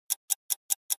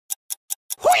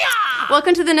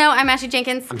Welcome to The Know. I'm Ashley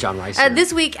Jenkins. I'm John Rice.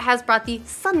 This week has brought the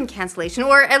sudden cancellation,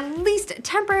 or at least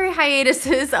temporary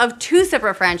hiatuses, of two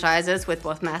separate franchises, with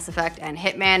both Mass Effect and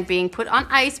Hitman being put on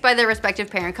ice by their respective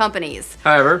parent companies.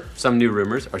 However, some new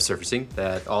rumors are surfacing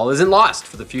that all isn't lost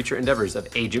for the future endeavors of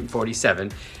Agent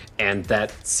 47, and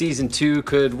that Season 2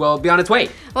 could, well, be on its way.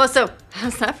 Well, so,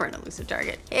 how's that for an elusive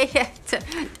target? Okay.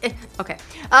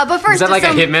 But first... Is that like a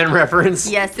Hitman reference?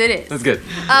 Yes, it is. That's good.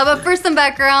 But first, some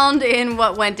background in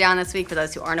what went down this week for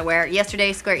those who aren't aware.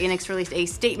 Yesterday, Square-Enix released a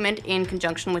statement in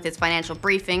conjunction with its financial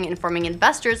briefing informing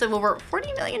investors of over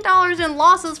 $40 million in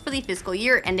losses for the fiscal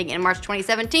year ending in March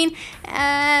 2017,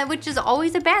 which is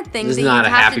always a bad thing that you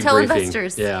have to tell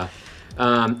investors. Yeah.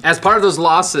 As part of those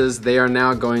losses, they are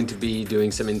now going to be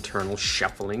doing some internal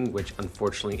shuffling, which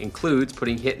unfortunately includes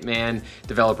putting Hitman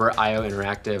developer IO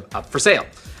Interactive up for sale.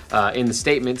 In the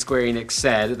statement, Square-Enix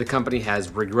said the company has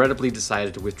regrettably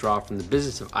decided to withdraw from the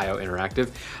business of IO Interactive,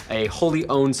 a wholly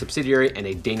owned subsidiary and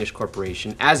a Danish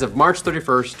corporation, as of March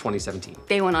 31st, 2017.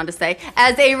 They went on to say,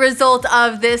 as a result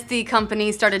of this, the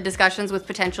company started discussions with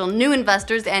potential new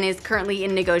investors and is currently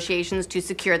in negotiations to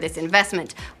secure this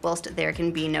investment. Whilst there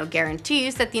can be no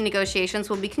guarantees that the negotiations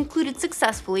will be concluded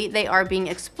successfully, they are being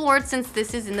explored since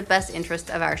this is in the best interest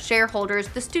of our shareholders,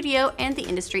 the studio, and the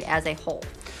industry as a whole.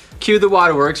 Cue the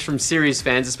waterworks from series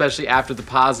fans, especially after the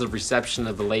positive reception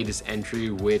of the latest entry,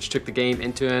 which took the game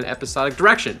into an episodic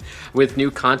direction, with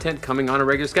new content coming on a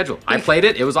regular schedule. I played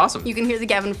it was awesome. You can hear the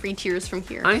Gavin Free tears from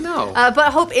here. I know.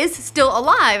 But hope is still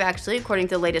alive, actually, according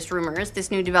to the latest rumors.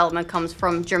 This new development comes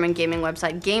from German gaming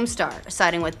website GameStar,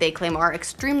 citing what they claim are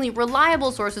extremely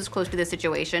reliable sources close to the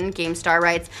situation. GameStar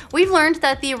writes, "We've learned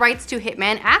that the rights to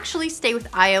Hitman actually stay with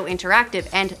IO Interactive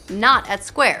and not at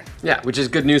Square." Yeah, which is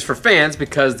good news for fans,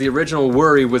 because the original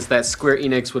worry was that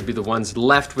Square-Enix would be the ones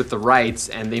left with the rights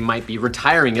and they might be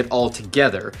retiring it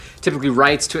altogether. Typically,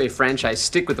 rights to a franchise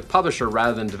stick with the publisher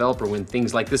rather than developer when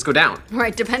things like this go down.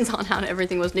 Right, depends on how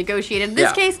everything was negotiated. In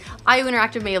this case, IO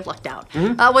Interactive may have lucked out.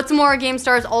 Mm-hmm. What's more,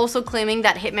 GameStar is also claiming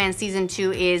that Hitman Season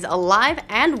 2 is alive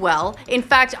and well. In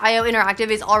fact, IO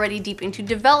Interactive is already deep into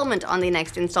development on the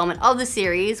next installment of the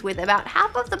series, with about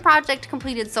half of the project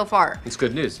completed so far. It's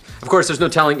good news. Of course, there's no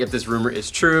telling if this rumor is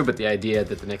true, but the idea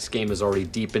that the next game is already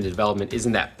deep into development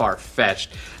isn't that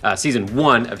far-fetched. Season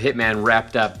 1 of Hitman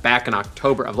wrapped up back in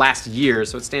October of last year,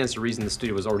 so it stands to reason the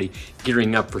studio was already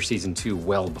gearing up for Season 2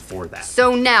 well before that.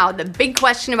 So now, the big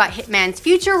question about Hitman's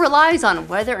future relies on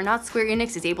whether or not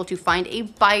Square-Enix is able to find a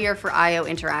buyer for IO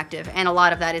Interactive, and a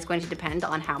lot of that is going to depend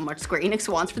on how much Square-Enix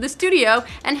wants for the studio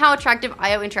and how attractive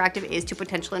IO Interactive is to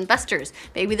potential investors.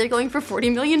 Maybe they're going for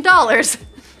 $40 million.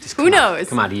 Who knows?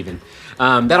 Come out even.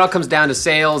 That all comes down to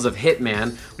sales of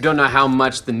Hitman. We don't know how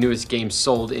much the newest game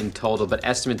sold in total, but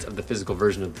estimates of the physical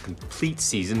version of the complete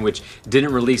season, which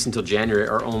didn't release until January,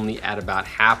 are only at about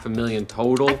 500,000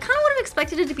 total. I kind of would have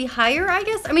expected it to be higher, I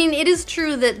guess. I mean, it is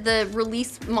true that the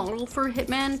release model for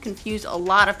Hitman confused a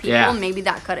lot of people, and maybe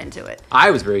that cut into it.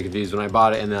 I was very confused when I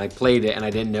bought it and then I played it and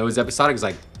I didn't know it was episodic. I was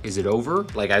like, is it over?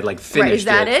 Like, I'd finished it. Is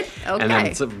that it? Okay. And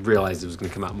then realized it was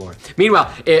gonna come out more.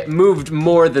 Meanwhile, it moved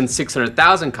more than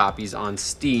 600,000 copies on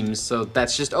Steam, so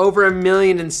that's just over 1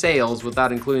 million in sales,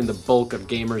 without including the bulk of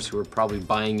gamers who were probably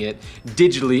buying it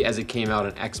digitally as it came out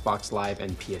on Xbox Live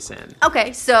and PSN.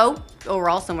 Okay, so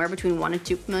overall somewhere between 1 and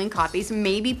 2 million copies,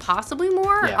 maybe possibly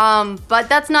more. Yeah. But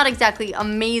that's not exactly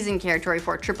amazing territory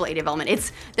for AAA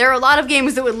development. There are a lot of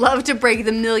games that would love to break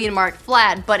the 1 million mark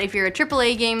flat, but if you're a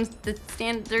AAA game, the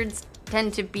standards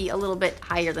tend to be a little bit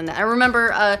higher than that. I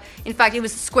remember, in fact, it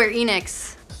was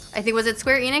Square-Enix. I think, was it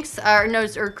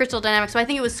Square-Enix? Or Crystal Dynamics. So I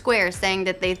think it was Square saying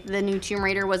that the new Tomb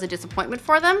Raider was a disappointment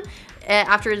for them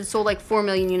after it sold like 4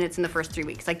 million units in the first 3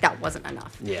 weeks. Like, that wasn't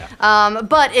enough. Yeah.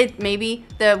 But maybe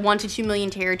the 1 to 2 million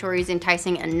territory is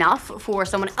enticing enough for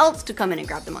someone else to come in and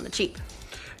grab them on the cheap.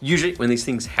 Usually when these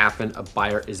things happen, a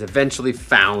buyer is eventually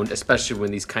found, especially when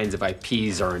these kinds of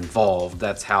IPs are involved.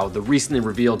 That's how the recently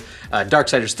revealed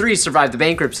Darksiders 3 survived the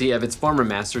bankruptcy of its former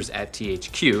masters at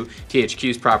THQ.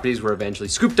 THQ's properties were eventually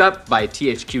scooped up by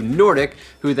THQ Nordic,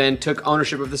 who then took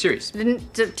ownership of the series.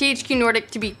 THQ Nordic,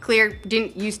 to be clear,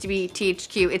 didn't used to be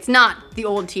THQ. It's not the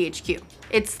old THQ.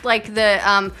 It's like the,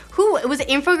 it was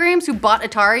Infogrames who bought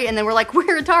Atari and then we're like,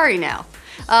 we're Atari now.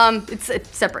 It's a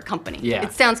separate company. Yeah.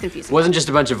 It sounds confusing. It wasn't just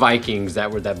a bunch of Vikings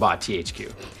that bought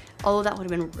THQ. Although that would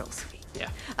have been real sweet. Yeah.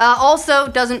 Also,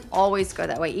 doesn't always go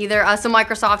that way either. So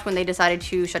Microsoft, when they decided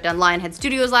to shut down Lionhead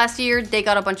Studios last year, they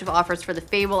got a bunch of offers for the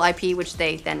Fable IP, which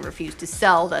they then refused to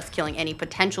sell, thus killing any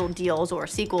potential deals or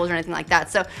sequels or anything like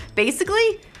that. So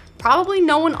basically, probably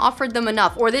no one offered them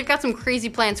enough, or they've got some crazy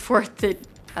plans for it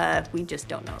that we just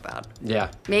don't know about.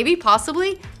 Yeah. Maybe,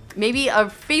 possibly. Maybe a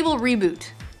Fable reboot.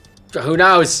 Who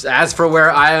knows? As for where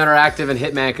IO Interactive and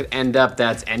Hitman could end up,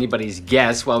 that's anybody's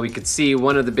guess. While we could see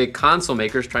one of the big console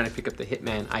makers trying to pick up the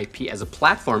Hitman IP as a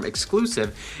platform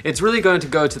exclusive, it's really going to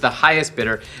go to the highest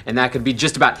bidder, and that could be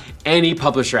just about any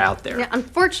publisher out there. Yeah,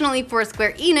 unfortunately for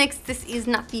Square-Enix, this is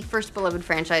not the first beloved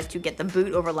franchise to get the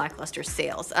boot over lackluster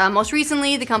sales. Most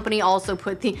recently, the company also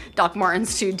put the Doc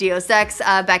Martens to Deus Ex.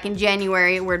 Back in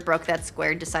January, word broke that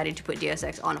Square decided to put Deus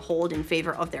Ex on hold in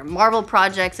favor of their Marvel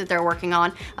projects that they're working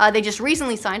on. They just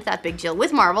recently signed that big deal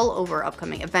with Marvel over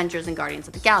upcoming Avengers and Guardians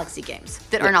of the Galaxy games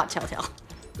that are not Telltale.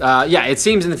 Yeah, it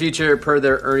seems in the future, per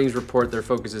their earnings report, their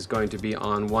focus is going to be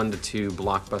on 1 to 2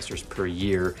 blockbusters per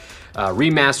year,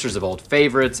 remasters of old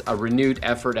favorites, a renewed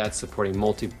effort at supporting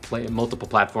multiple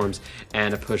platforms,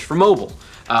 and a push for mobile.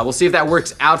 We'll see if that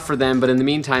works out for them, but in the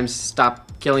meantime,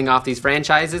 stop killing off these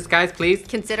franchises, guys, please.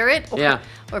 Consider it. Yeah.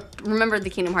 Or remember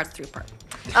the Kingdom Hearts 3 part.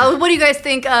 What do you guys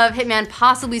think of Hitman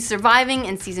possibly surviving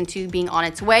and Season 2 being on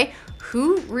its way?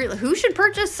 Who should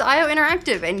purchase IO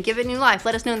Interactive and give it new life?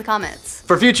 Let us know in the comments.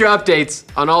 For future updates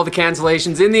on all the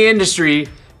cancellations in the industry,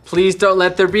 please don't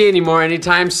let there be any more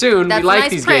anytime soon. That's we like a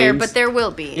nice these prayer, games. but there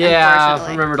will be, yeah,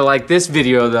 unfortunately. remember to like this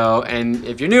video though, and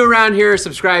if you're new around here,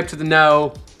 subscribe to the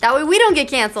know. That way we don't get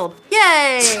canceled.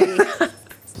 Yay!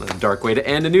 It's not a dark way to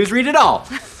end a news read at all.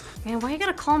 Man, why you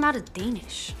gotta call him out as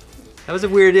Danish? That was a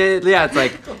weird, yeah, it's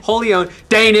like wholly owned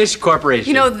Danish corporation.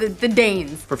 You know, the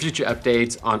Danes. For future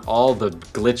updates on all the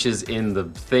glitches in the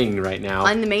thing right now.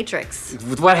 On the Matrix.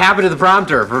 What happened to the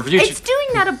prompter for future? It's doing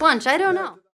that a bunch, I don't know.